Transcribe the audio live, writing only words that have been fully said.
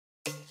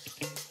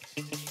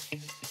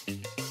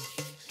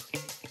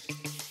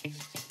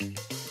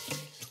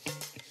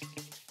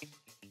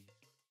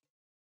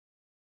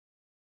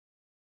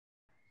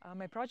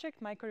My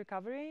project,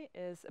 MycoRecovery,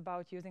 is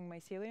about using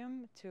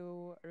mycelium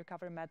to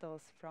recover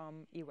metals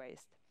from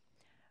e-waste.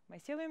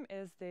 Mycelium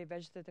is the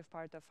vegetative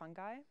part of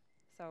fungi.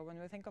 So when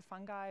we think of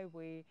fungi,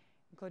 we,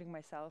 including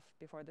myself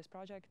before this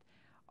project,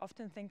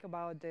 often think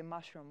about the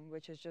mushroom,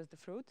 which is just the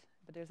fruit,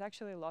 but there's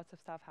actually lots of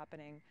stuff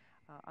happening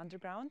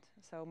underground.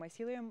 So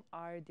mycelium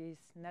are these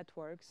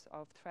networks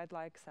of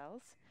thread-like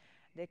cells.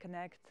 They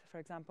connect, for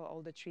example,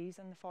 all the trees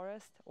in the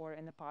forest or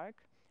in the park.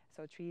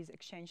 So trees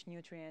exchange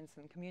nutrients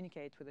and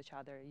communicate with each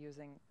other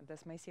using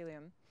this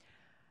mycelium.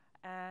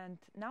 And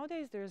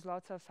nowadays there's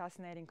lots of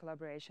fascinating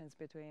collaborations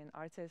between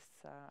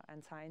artists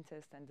and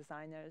scientists and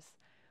designers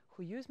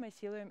who use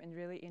mycelium in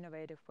really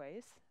innovative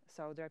ways.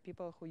 So there are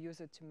people who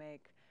use it to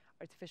make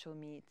artificial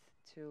meat,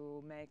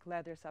 to make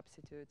leather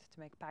substitutes, to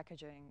make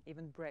packaging,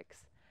 even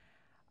bricks.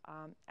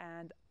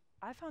 And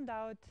I found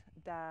out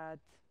that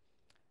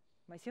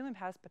mycelium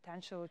has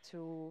potential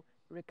to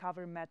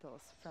recover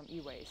metals from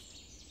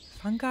e-waste.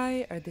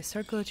 Fungi are the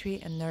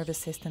circulatory and nervous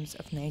systems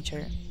of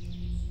nature,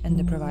 and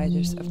the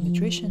providers of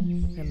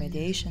nutrition,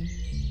 remediation,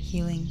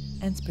 healing,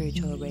 and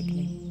spiritual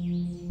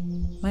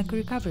awakening.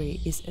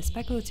 MycoRecovery is a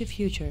speculative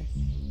future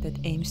that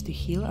aims to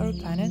heal our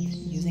planet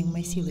using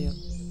mycelium,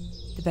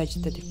 the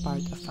vegetative part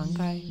of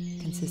fungi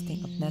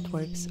consisting of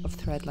networks of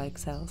thread-like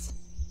cells.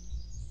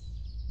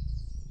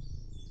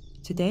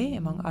 Today,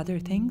 among other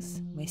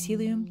things,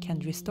 mycelium can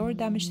restore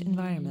damaged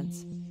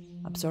environments,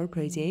 absorb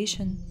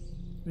radiation,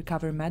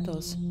 recover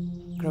metals,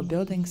 grow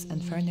buildings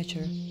and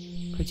furniture,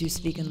 produce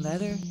vegan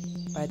leather,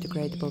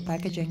 biodegradable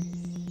packaging,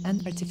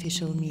 and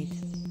artificial meat.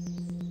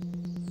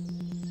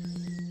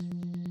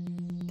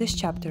 This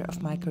chapter of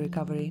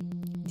MycoRecovery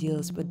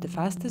deals with the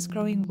fastest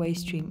growing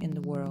waste stream in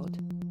the world,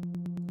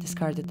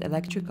 discarded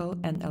electrical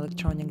and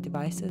electronic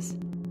devices,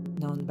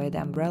 known by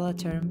the umbrella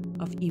term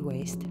of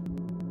e-waste.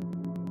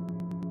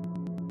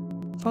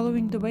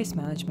 Following the waste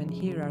management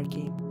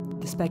hierarchy,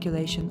 the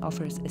speculation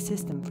offers a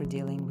system for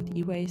dealing with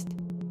e-waste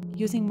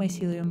using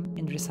mycelium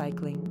in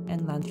recycling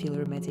and landfill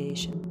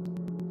remediation.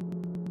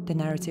 The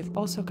narrative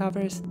also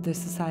covers the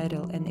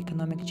societal and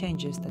economic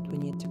changes that we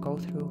need to go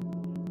through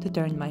to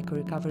turn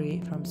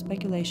MycoRecovery from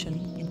speculation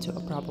into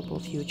a probable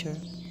future.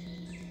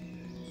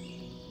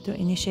 To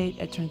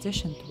initiate a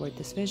transition toward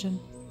this vision,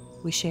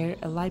 we share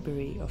a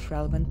library of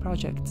relevant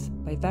projects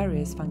by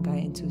various fungi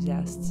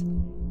enthusiasts,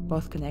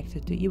 both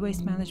connected to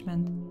e-waste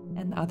management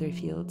and other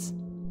fields.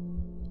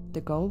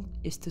 The goal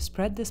is to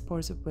spread the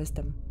spores of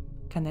wisdom,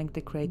 connect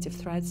the creative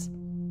threads,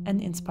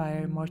 and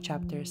inspire more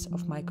chapters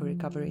of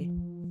MycoRecovery.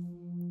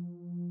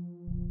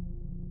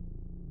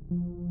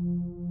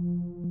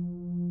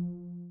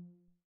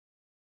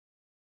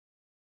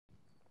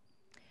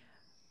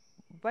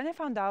 When I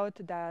found out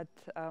that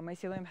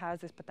mycelium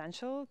has this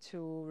potential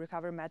to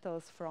recover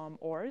metals from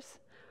ores,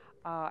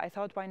 I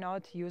thought, why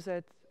not use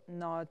it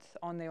not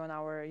only on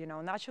our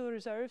natural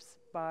reserves,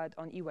 but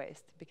on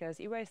e-waste, because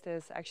e-waste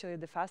is actually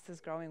the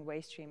fastest growing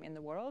waste stream in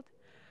the world.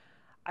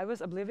 I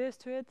was oblivious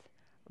to it,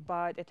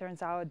 but it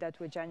turns out that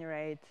we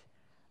generate,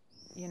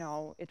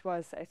 it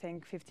was, I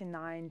think,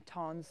 59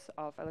 tons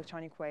of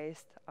electronic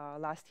waste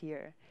last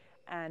year,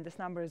 and this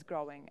number is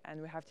growing,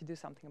 and we have to do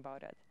something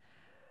about it.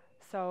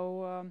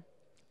 So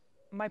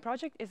my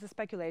project is a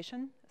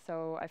speculation,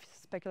 so I've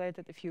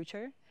speculated a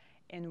future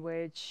in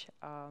which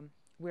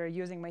we're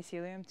using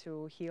mycelium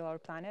to heal our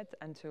planet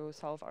and to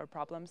solve our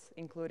problems,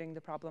 including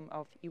the problem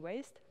of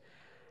e-waste.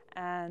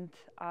 And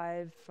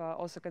I've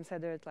also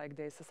considered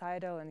the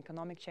societal and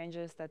economic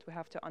changes that we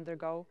have to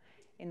undergo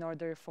in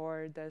order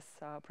for this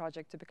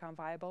project to become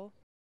viable.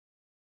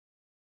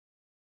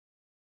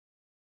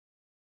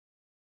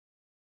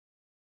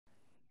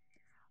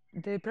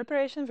 The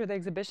preparation for the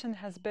exhibition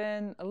has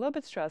been a little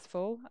bit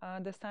stressful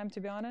this time, to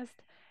be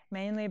honest,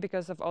 mainly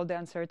because of all the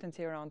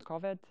uncertainty around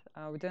COVID.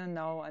 We didn't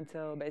know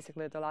until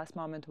basically the last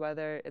moment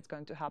whether it's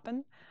going to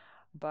happen,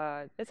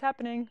 but it's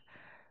happening.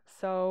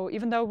 So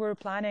even though we're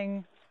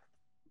planning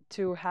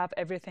to have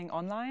everything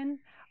online,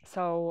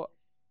 so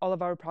all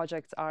of our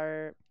projects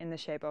are in the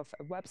shape of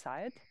a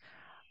website,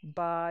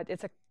 but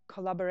it's a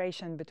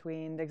collaboration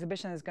between, the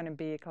exhibition is going to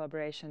be a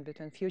collaboration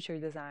between future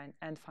design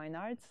and fine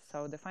arts.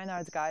 So the fine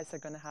arts guys are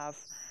going to have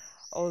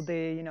all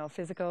the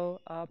physical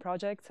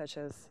projects such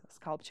as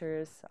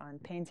sculptures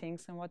and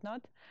paintings and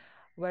whatnot,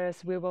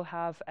 whereas we will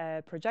have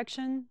a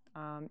projection.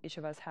 Each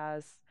of us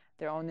has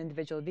their own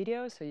individual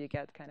video, so you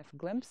get kind of a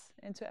glimpse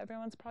into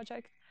everyone's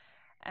project.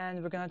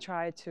 And we're going to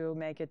try to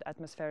make it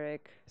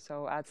atmospheric,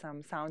 so add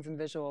some sounds and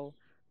visual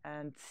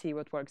and see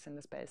what works in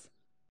the space.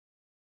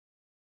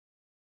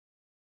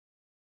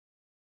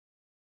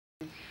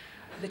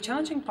 The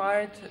challenging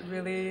part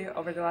really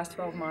over the last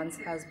 12 months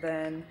has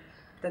been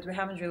that we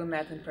haven't really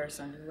met in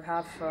person. We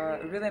have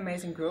a really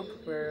amazing group.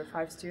 We're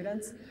 5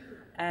 students,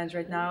 and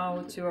right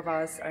now 2 of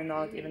us are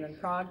not even in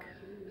Prague.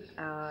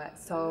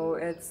 So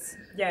it's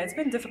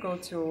been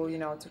difficult to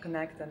to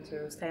connect and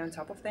to stay on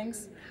top of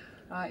things.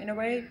 in a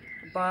way,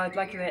 but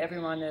luckily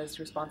everyone is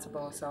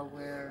responsible, so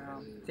we're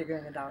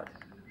figuring it out.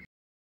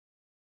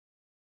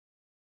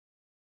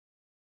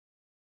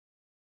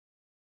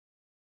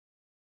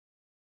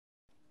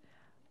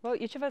 Well,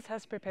 each of us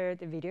has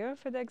prepared a video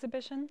for the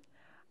exhibition,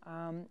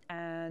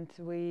 and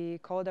we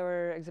called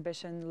our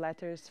exhibition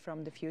Letters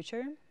from the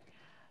Future.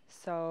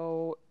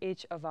 So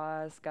each of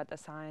us got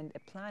assigned a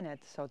planet,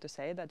 so to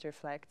say, that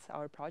reflects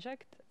our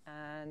project,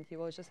 and you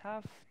will just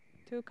have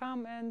to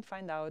come and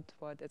find out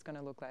what it's going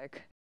to look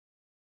like.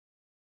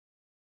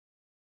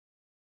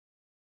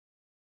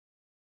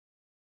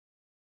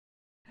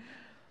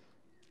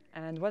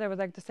 And what I would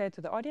like to say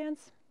to the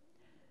audience,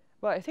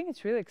 well, I think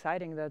it's really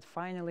exciting that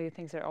finally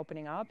things are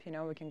opening up. You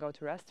know, we can go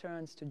to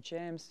restaurants, to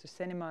gyms, to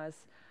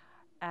cinemas,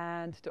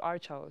 and to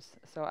art shows.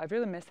 So I've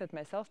really missed it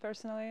myself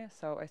personally.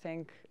 So I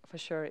think for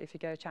sure, if you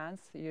get a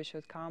chance, you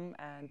should come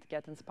and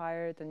get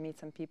inspired and meet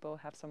some people,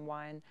 have some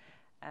wine,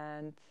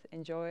 and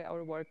enjoy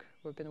our work.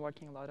 We've been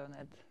working a lot on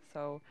it.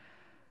 So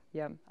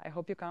yeah, I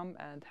hope you come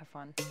and have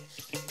fun.